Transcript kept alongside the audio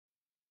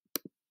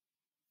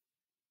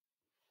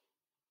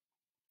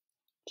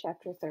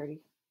Chapter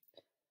 30.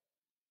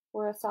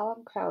 We're a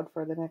solemn crowd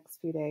for the next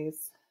few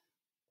days.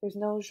 There's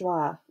no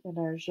joie in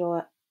our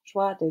joie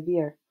de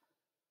vivre.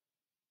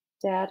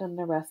 Dad and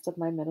the rest of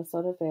my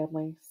Minnesota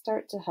family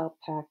start to help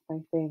pack my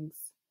things.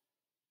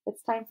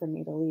 It's time for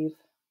me to leave.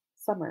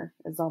 Summer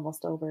is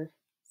almost over.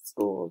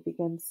 School will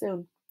begin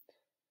soon.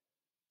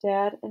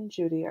 Dad and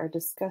Judy are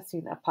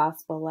discussing a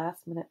possible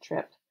last-minute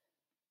trip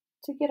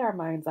to get our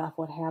minds off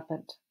what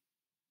happened.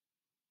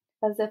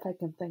 As if I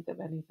can think of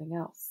anything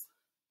else.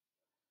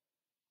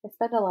 I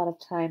spend a lot of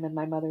time in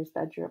my mother's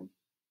bedroom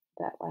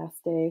that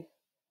last day,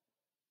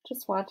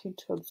 just wanting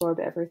to absorb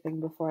everything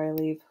before I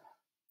leave.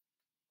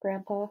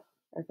 Grandma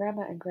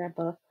and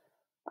Grandpa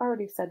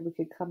already said we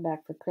could come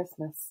back for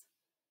Christmas.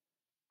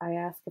 I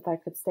asked if I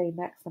could stay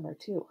next summer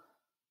too.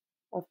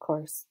 Of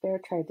course, Bear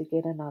tried to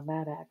get in on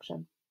that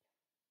action.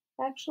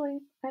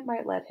 Actually, I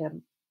might let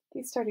him.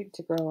 He's starting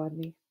to grow on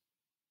me.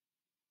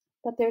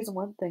 But there's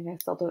one thing I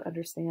still don't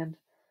understand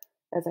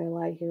as I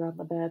lie here on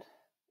the bed.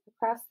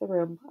 Across the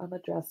room, on the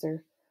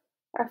dresser,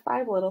 are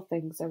 5 little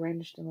things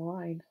arranged in a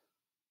line.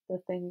 The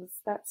things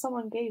that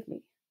someone gave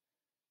me.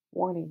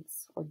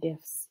 Warnings or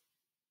gifts.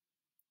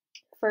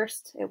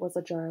 First, it was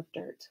a jar of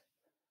dirt.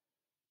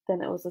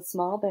 Then it was a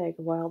small bag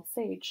of wild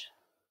sage.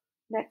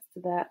 Next to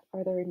that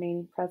are the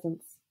remaining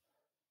presents.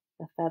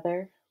 A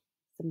feather,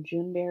 some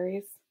June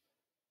berries,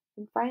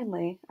 and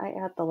finally I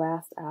add the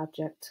last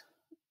object,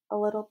 a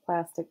little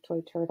plastic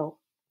toy turtle.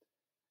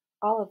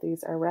 All of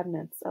these are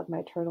remnants of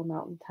my Turtle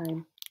Mountain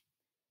time.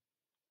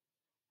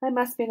 I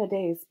must be in a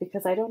daze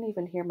because I don't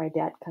even hear my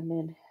dad come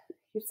in.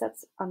 He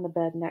sits on the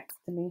bed next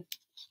to me.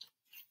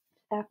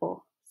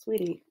 Apple,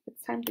 sweetie,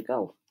 it's time to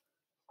go.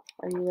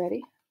 Are you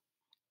ready?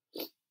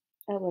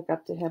 I look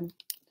up to him.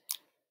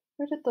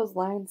 Where did those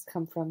lines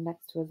come from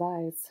next to his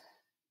eyes?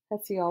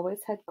 Has he always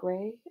had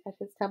gray at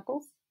his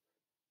temples?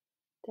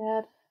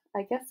 Dad,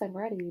 I guess I'm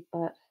ready,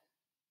 but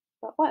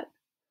what?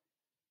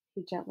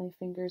 He gently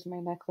fingers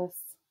my necklace.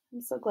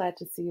 I'm so glad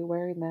to see you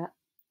wearing that.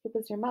 It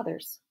was your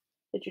mother's.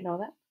 Did you know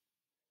that?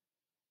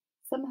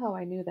 Somehow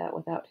I knew that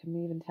without him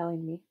even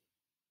telling me.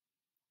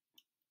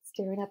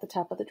 Staring at the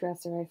top of the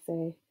dresser, I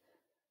say,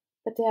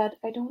 but Dad,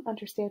 I don't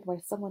understand why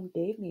someone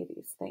gave me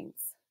these things.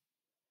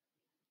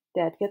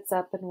 Dad gets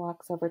up and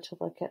walks over to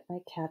look at my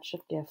catch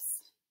of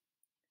gifts.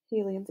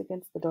 He leans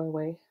against the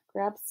doorway,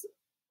 grabs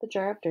the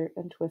jar of dirt,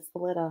 and twists the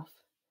lid off.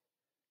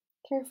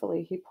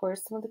 Carefully, he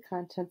pours some of the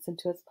contents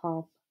into his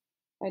palm.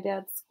 My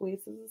dad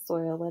squeezes the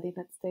soil, letting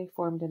it stay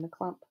formed in a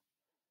clump.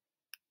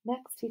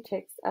 Next, he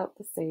takes out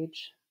the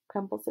sage,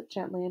 crumbles it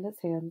gently in his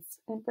hands,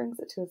 and brings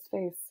it to his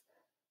face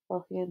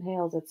while he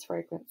inhales its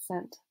fragrant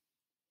scent.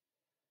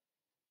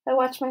 I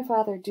watch my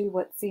father do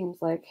what seems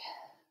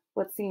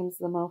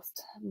the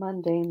most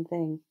mundane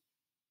thing.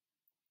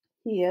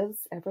 He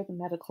is ever the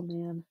medical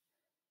man,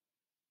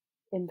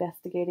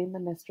 investigating the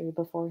mystery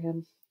before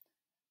him.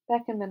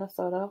 Back in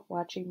Minnesota,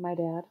 watching my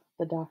dad,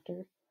 the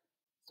doctor,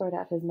 sort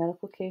out his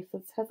medical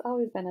cases has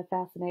always been a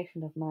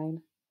fascination of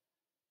mine.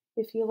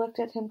 If you looked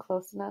at him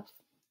close enough,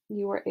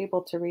 you were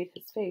able to read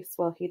his face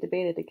while he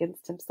debated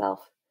against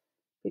himself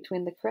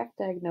between the correct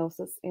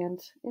diagnosis and,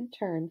 in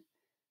turn,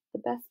 the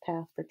best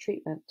path for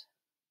treatment.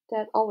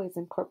 Dad always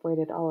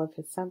incorporated all of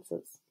his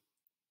senses.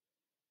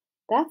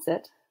 That's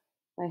it.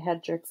 My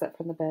head jerks up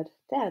from the bed.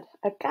 Dad,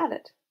 I've got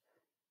it.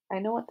 I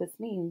know what this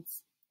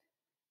means.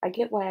 I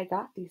get why I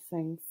got these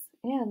things,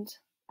 and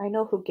I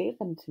know who gave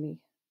them to me.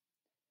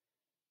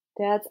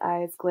 Dad's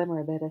eyes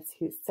glimmer a bit as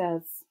he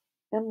says,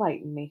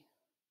 enlighten me.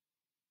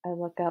 I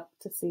look up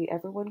to see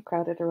everyone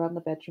crowded around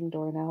the bedroom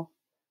door now.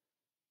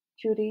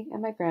 Judy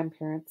and my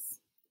grandparents.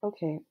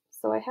 Okay,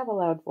 so I have a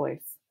loud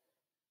voice.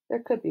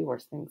 There could be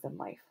worse things in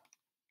life.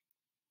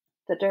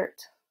 The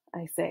dirt,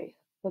 I say,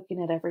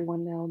 looking at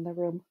everyone now in the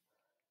room.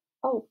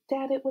 Oh,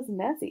 Dad, it was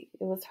Nezzy.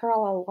 It was her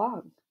all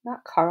along,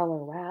 not Carl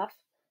or Raph.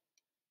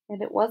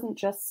 And it wasn't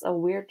just a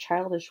weird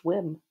childish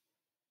whim.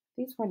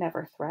 These were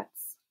never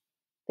threats.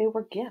 They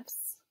were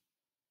gifts.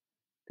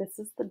 This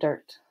is the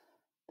dirt,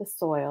 the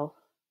soil,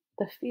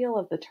 the feel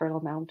of the Turtle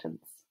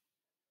Mountains.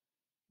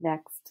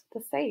 Next,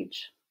 the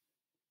sage.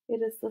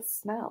 It is the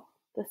smell,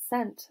 the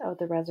scent of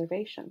the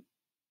reservation.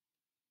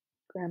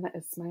 Grandma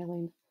is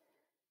smiling.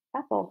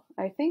 Apple,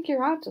 I think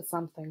you're onto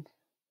something.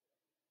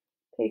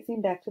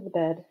 Pacing back to the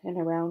bed and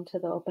around to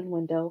the open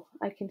window,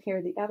 I can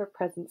hear the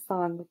ever-present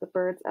song of the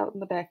birds out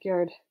in the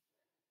backyard.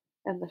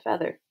 And the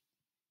feather.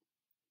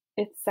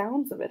 It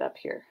sounds of it up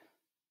here.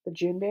 The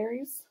June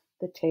berries,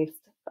 the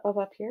taste of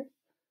up here,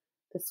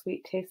 the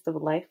sweet taste of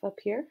life up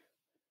here.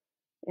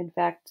 In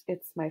fact,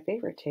 it's my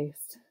favorite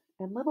taste,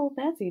 and little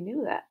Nezzy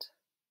knew that.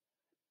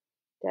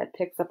 Dad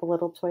picks up a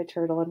little toy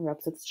turtle and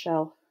rubs its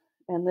shell.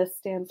 And this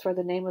stands for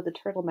the name of the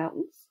Turtle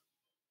Mountains?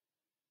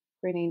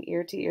 Grinning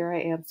ear to ear, I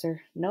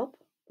answer, nope,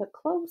 but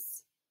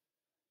close.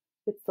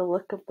 It's the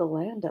look of the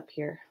land up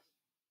here.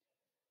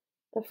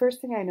 The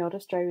first thing I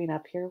noticed driving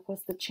up here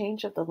was the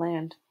change of the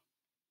land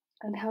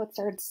and how it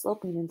started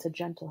sloping into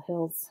gentle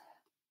hills.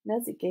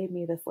 Nezzy gave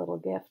me this little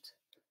gift.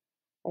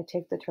 I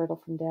take the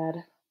turtle from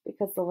Dad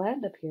because the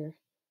land up here,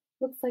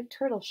 Looks like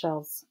turtle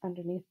shells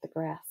underneath the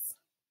grass.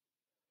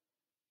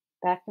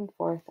 Back and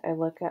forth I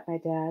look at my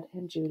dad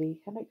and Judy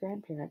and my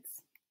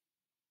grandparents.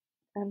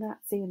 I'm not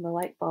seeing the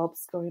light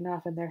bulbs going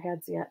off in their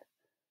heads yet.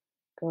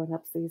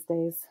 Grown-ups these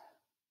days.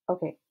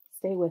 Okay,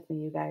 stay with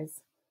me, you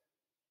guys.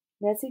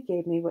 Nezzy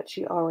gave me what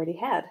she already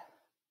had.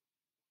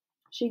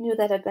 She knew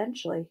that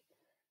eventually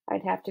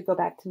I'd have to go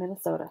back to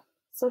Minnesota,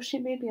 so she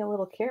made me a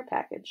little care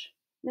package,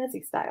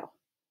 Nezzy style.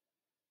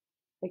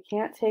 I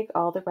can't take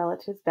all the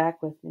relatives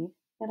back with me,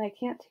 and I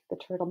can't take the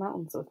Turtle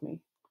Mountains with me.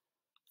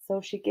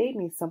 So she gave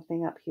me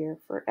something up here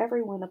for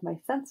every one of my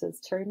senses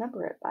to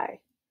remember it by.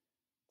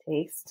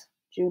 Taste,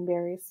 June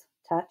berries,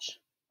 touch,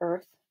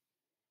 earth,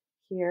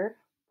 hear,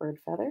 bird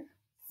feather,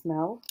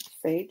 smell,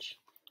 sage,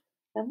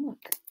 and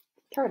look,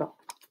 turtle.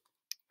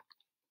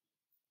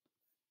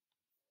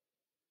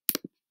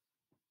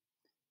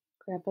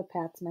 Grandpa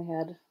pats my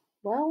head.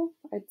 Well,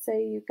 I'd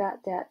say you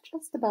got that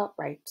just about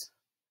right.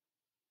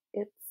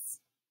 It's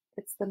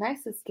it's the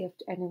nicest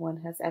gift anyone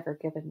has ever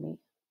given me.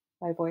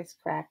 My voice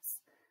cracks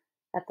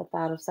at the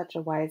thought of such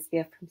a wise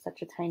gift from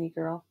such a tiny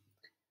girl.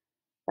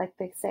 Like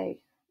they say,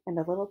 and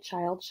a little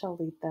child shall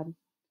lead them.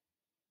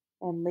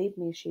 And lead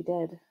me she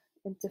did,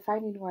 into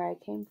finding where I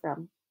came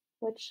from,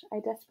 which I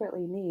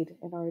desperately need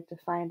in order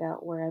to find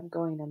out where I'm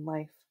going in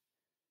life.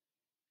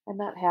 I'm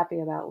not happy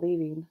about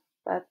leaving,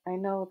 but I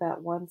know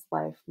that one's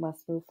life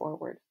must move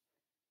forward.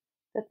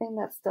 The thing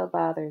that still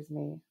bothers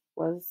me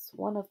was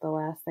one of the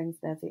last things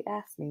Nancy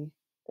asked me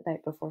the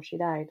night before she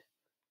died.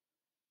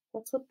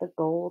 What's with the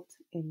gold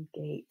in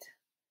gate?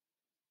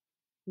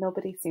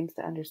 Nobody seems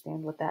to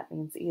understand what that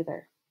means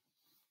either.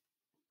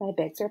 My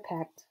bags are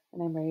packed,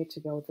 and I'm ready to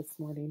go this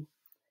morning.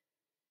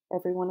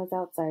 Everyone is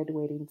outside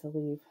waiting to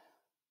leave.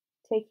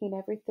 Taking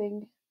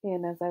everything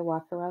in as I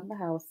walk around the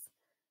house,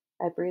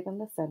 I breathe in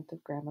the scent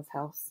of Grandma's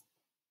house.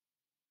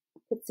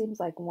 It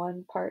seems like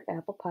 1 part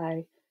apple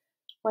pie,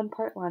 1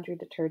 part laundry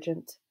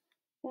detergent,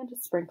 and a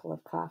sprinkle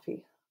of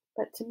coffee.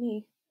 But to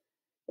me,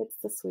 it's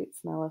the sweet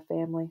smell of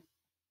family.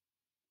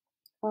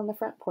 On the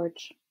front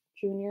porch,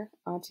 Junior,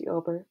 Auntie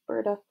Ober,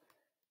 Berta,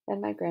 and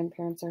my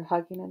grandparents are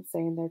hugging and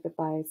saying their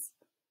goodbyes.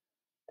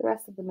 The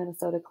rest of the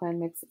Minnesota clan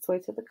makes its way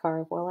to the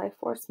car while I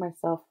force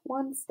myself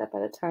one step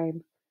at a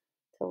time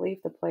to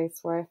leave the place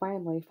where I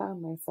finally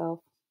found myself.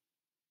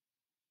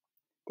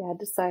 Dad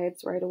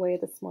decides right away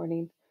this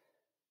morning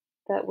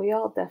that we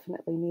all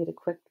definitely need a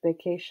quick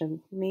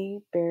vacation,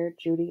 me, Bear,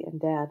 Judy, and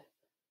Dad.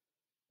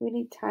 We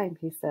need time,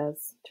 he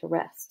says, to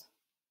rest.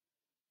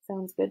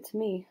 Sounds good to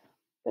me,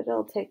 but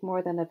it'll take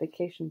more than a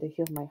vacation to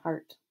heal my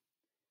heart.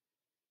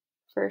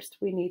 First,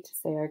 we need to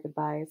say our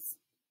goodbyes.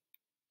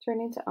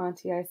 Turning to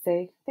Auntie, I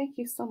say, "Thank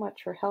you so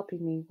much for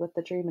helping me with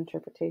the dream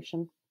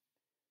interpretation."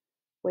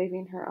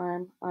 Waving her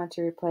arm,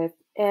 Auntie replies,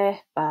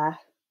 bah.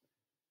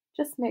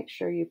 Just make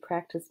sure you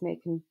practice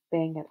making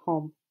bang at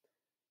home.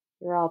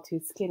 You're all too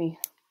skinny."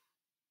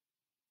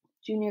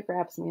 Junior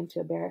grabs me into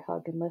a bear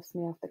hug and lifts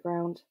me off the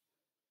ground.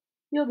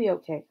 "You'll be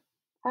okay.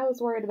 I was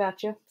worried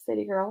about you,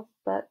 city girl,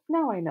 but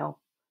now I know.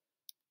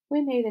 We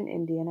made an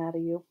Indian out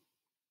of you.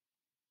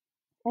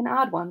 An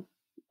odd one,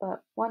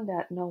 but one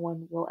that no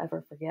one will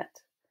ever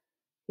forget."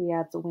 He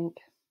adds a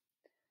wink.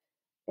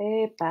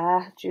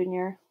 Bah,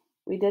 Junior.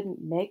 We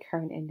didn't make her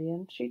an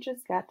Indian. She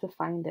just got to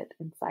find it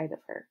inside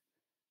of her.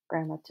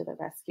 Grandma to the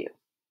rescue.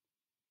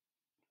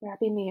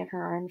 Wrapping me in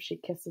her arms, she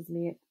kisses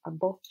me on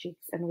both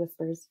cheeks and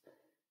whispers,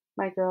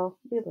 "My girl,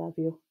 we love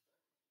you.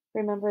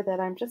 Remember that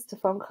I'm just a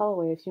phone call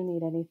away if you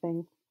need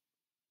anything.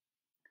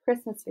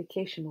 Christmas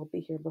vacation will be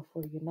here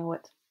before you know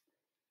it."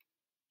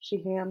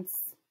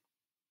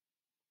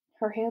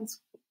 Her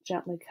hands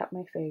gently cup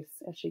my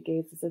face as she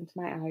gazes into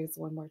my eyes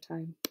one more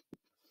time.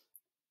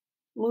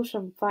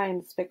 Musham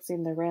finds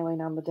fixing the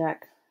railing on the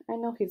deck. I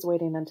know he's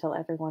waiting until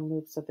everyone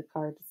moves to the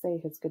car to say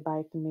his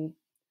goodbye to me.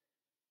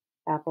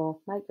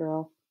 "Apple, my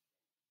girl,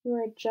 you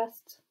are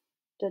just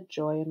a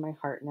joy in my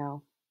heart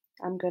now.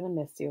 I'm gonna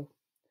miss you.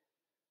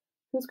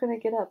 Who's gonna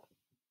get up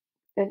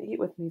and eat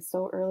with me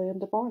so early in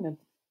the morning?"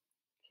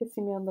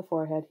 Kissing me on the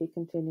forehead, he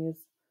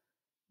continues,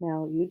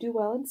 "Now you do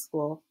well in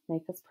school,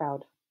 make us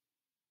proud.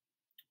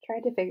 Try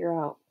to figure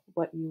out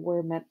what you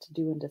were meant to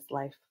do in this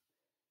life."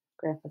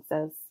 Grandpa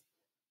says,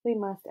 "We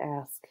must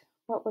ask,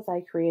 what was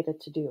I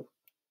created to do?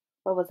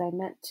 What was I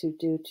meant to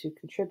do to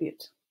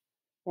contribute?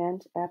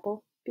 And,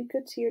 Apple, be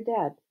good to your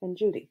dad and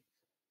Judy.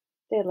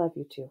 They love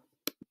you too."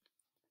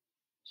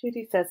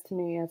 Judy says to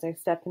me as I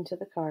step into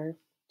the car,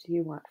 "Do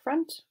you want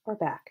front or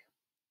back?"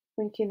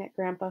 Winking at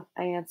Grandpa,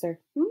 I answer,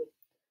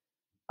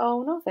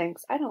 "Oh, no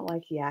thanks, I don't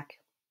like yak."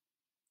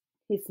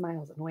 He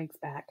smiles and winks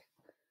back.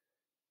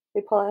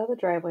 We pull out of the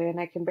driveway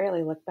and I can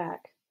barely look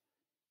back.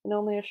 In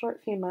only a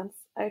short few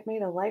months, I've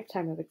made a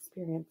lifetime of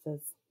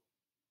experiences.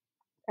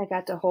 I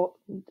got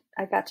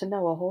to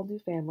know a whole new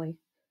family,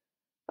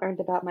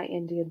 learned about my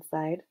Indian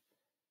side,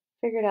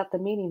 figured out the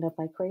meaning of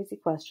my crazy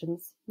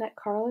questions, met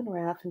Carl and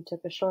Raph and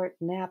took a short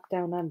nap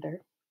down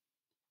under,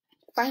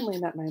 finally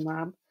met my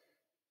mom,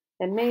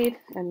 and made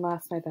and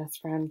lost my best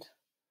friend.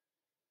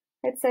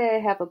 I'd say I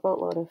have a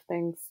boatload of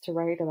things to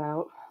write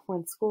about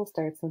when school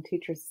starts and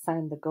teachers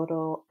assign the good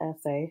old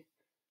essay,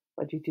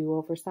 "What'd you do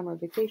over summer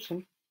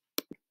vacation?"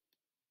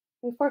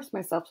 I force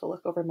myself to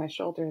look over my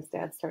shoulder as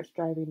Dad starts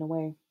driving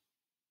away.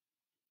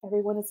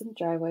 Everyone is in the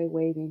driveway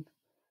waving.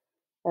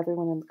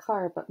 Everyone in the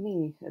car but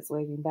me is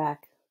waving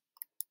back.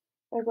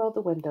 I roll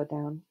the window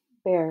down.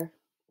 Bear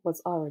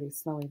was already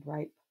smelling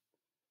ripe.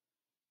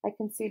 I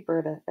can see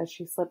Berta as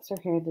she slips her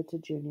hand into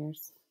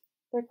Junior's.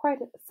 They're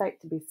quite a sight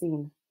to be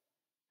seen,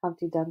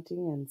 Humpty Dumpty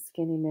and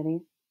Skinny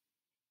Minnie.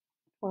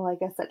 Well, I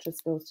guess that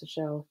just goes to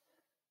show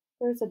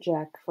there's a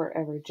Jack for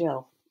every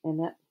Jill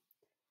in it.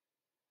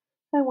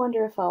 I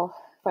wonder if I'll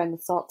find the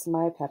salt to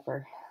my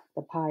pepper,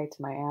 the pie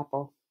to my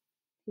apple.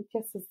 He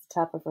kisses the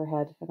top of her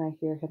head, and I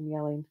hear him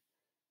yelling,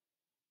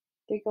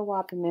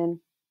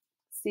 "Gigawapimin,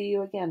 see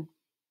you again."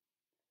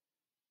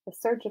 A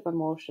surge of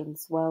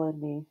emotions well in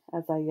me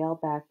as I yell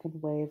back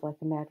and wave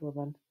like a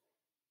madwoman.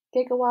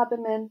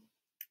 "Gigawapimin,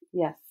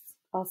 yes,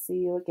 I'll see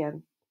you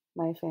again,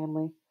 my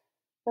family,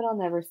 but I'll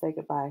never say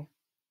goodbye."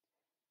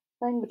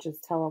 Languages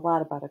tell a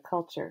lot about a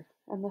culture,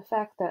 and the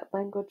fact that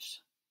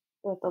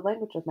the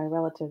language of my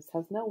relatives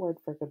has no word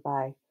for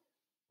goodbye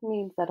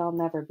means that I'll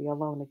never be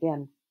alone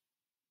again.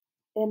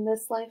 In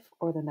this life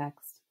or the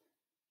next,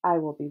 I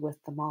will be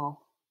with them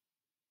all.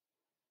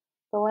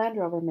 The Land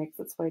Rover makes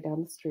its way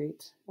down the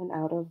street and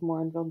out of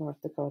Morinville, North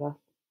Dakota.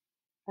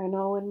 I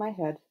know in my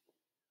head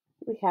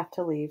we have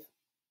to leave,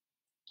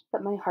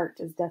 but my heart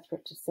is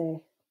desperate to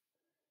stay.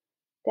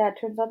 Dad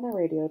turns on the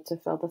radio to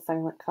fill the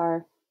silent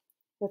car.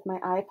 With my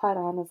iPod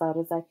on as loud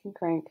as I can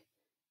crank,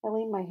 I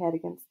lean my head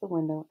against the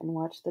window and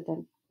watch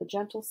the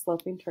gentle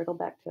sloping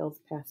turtleback tails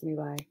pass me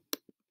by.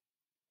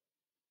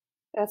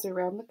 As we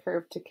round the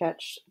curve to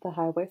catch the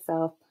highway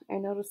south, I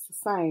notice the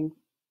sign.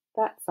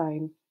 That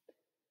sign.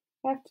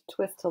 I have to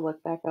twist to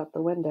look back out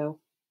the window,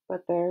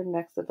 but there,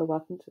 next to the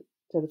 "Welcome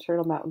to the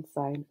Turtle Mountain"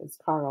 sign, is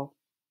Carl.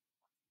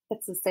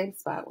 It's the same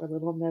spot where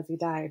little Nezzy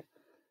died,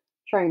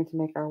 trying to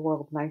make our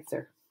world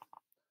nicer.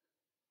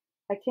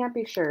 I can't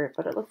be sure,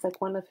 but it looks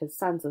like one of his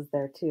sons is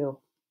there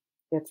too.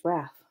 It's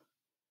Raph,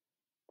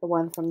 the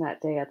one from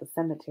that day at the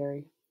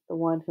cemetery, the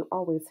one who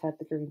always had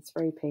the green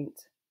spray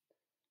paint.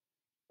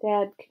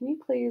 "Dad, can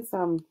you please,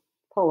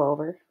 pull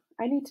over?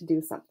 I need to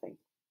do something."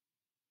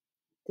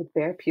 "Did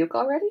Bear puke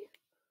already?"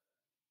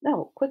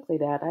 "No, quickly,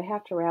 Dad, I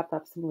have to wrap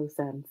up some loose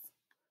ends."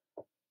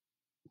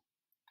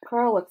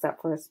 Carl looks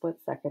up for a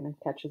split second and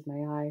catches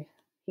my eye.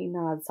 He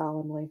nods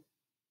solemnly.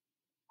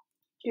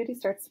 Judy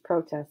starts to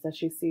protest as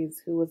she sees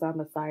who was on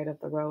the side of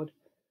the road,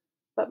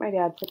 but my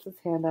dad puts his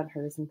hand on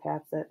hers and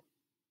pats it.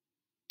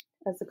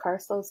 As the car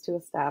slows to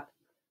a stop,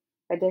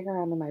 I dig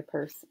around in my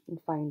purse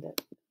and find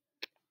it.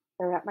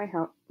 I wrap my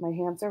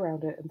hands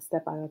around it and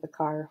step out of the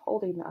car,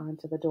 holding on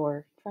to the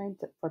door, trying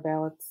to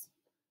balance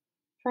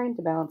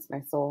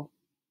my soul.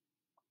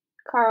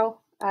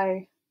 "Carl,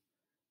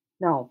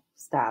 No,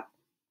 stop.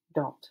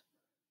 Don't."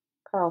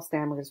 Carl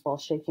stammers while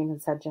shaking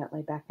his head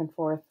gently back and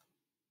forth.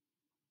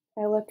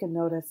 I look and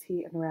notice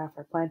he and Raph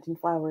are planting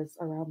flowers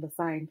around the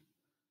sign.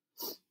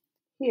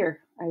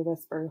 "Here," I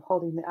whisper,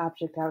 holding the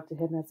object out to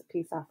him as a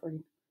peace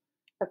offering,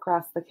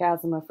 across the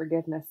chasm of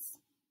forgiveness.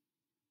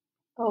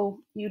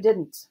 "Oh, you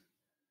didn't.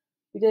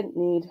 You didn't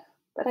need,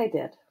 but I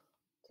did.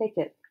 Take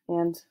it."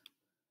 And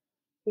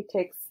he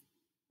takes,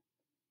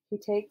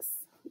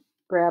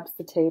 grabs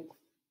the tape,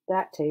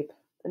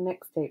 the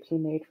mixtape he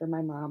made for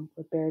my mom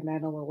with Barry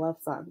Manilow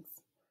love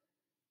songs.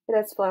 It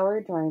has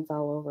flowery drawings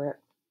all over it.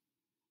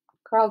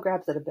 Carl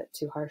grabs it a bit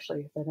too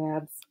harshly, then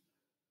adds,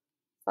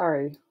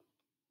 "Sorry,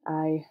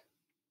 I..."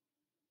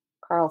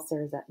 Carl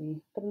stares at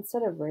me, but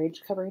instead of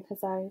rage covering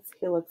his eyes,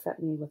 he looks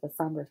at me with a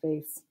somber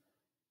face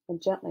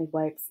and gently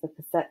wipes the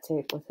cassette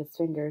tape with his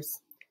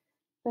fingers,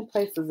 then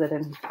places it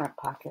in his front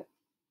pocket.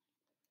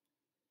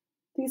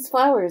 "These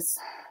flowers,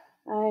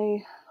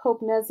 I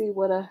hope Nezzy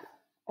woulda..."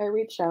 I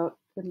reach out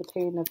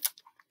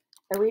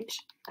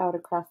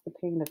across the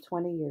pain of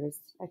 20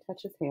 years. I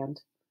touch his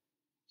hand.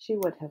 "She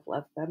would have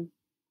loved them.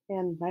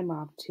 And my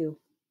mom, too."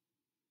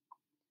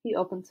 He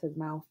opens his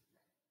mouth,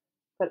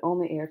 but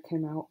only air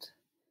came out.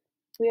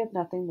 We have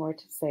nothing more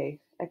to say,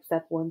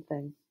 except one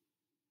thing.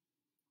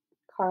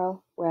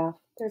 "Carl, Raph,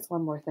 there's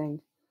one more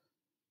thing.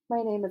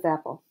 My name is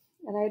Apple,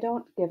 and I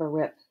don't give a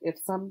rip if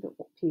some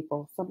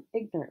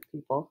ignorant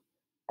people,"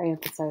 I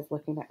emphasize,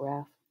 looking at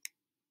Raph,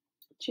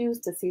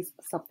 "choose to see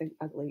something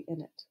ugly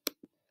in it.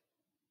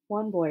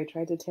 One boy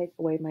tried to take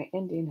away my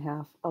Indian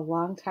half a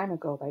long time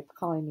ago by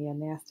calling me a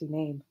nasty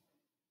name.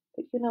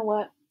 But you know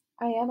what?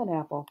 I am an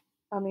apple.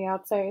 On the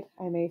outside,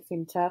 I may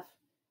seem tough,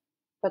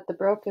 but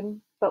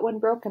when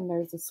broken,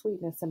 there's a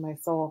sweetness in my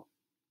soul.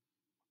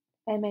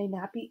 I may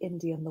not be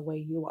Indian the way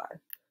you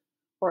are,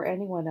 or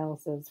anyone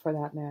else is for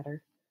that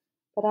matter,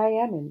 but I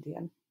am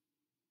Indian.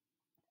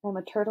 I'm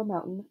a Turtle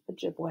Mountain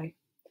Ojibwe,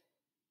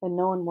 and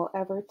no one will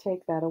ever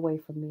take that away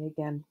from me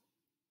again."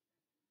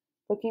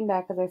 Looking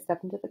back as I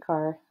step into the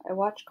car, I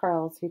watch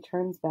Carl as he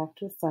turns back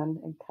to his son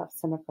and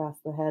cuffs him across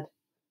the head.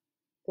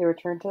 They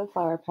return to the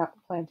flower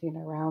planting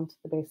around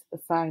the base of the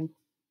sign.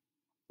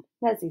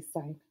 Nezzy's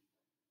sign.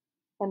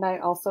 And I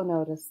also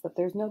noticed that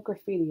there's no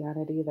graffiti on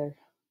it either.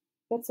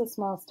 It's a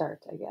small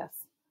start, I guess.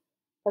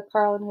 But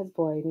Carl and his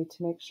boy need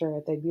to make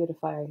sure they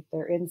beautify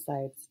their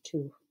insides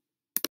too.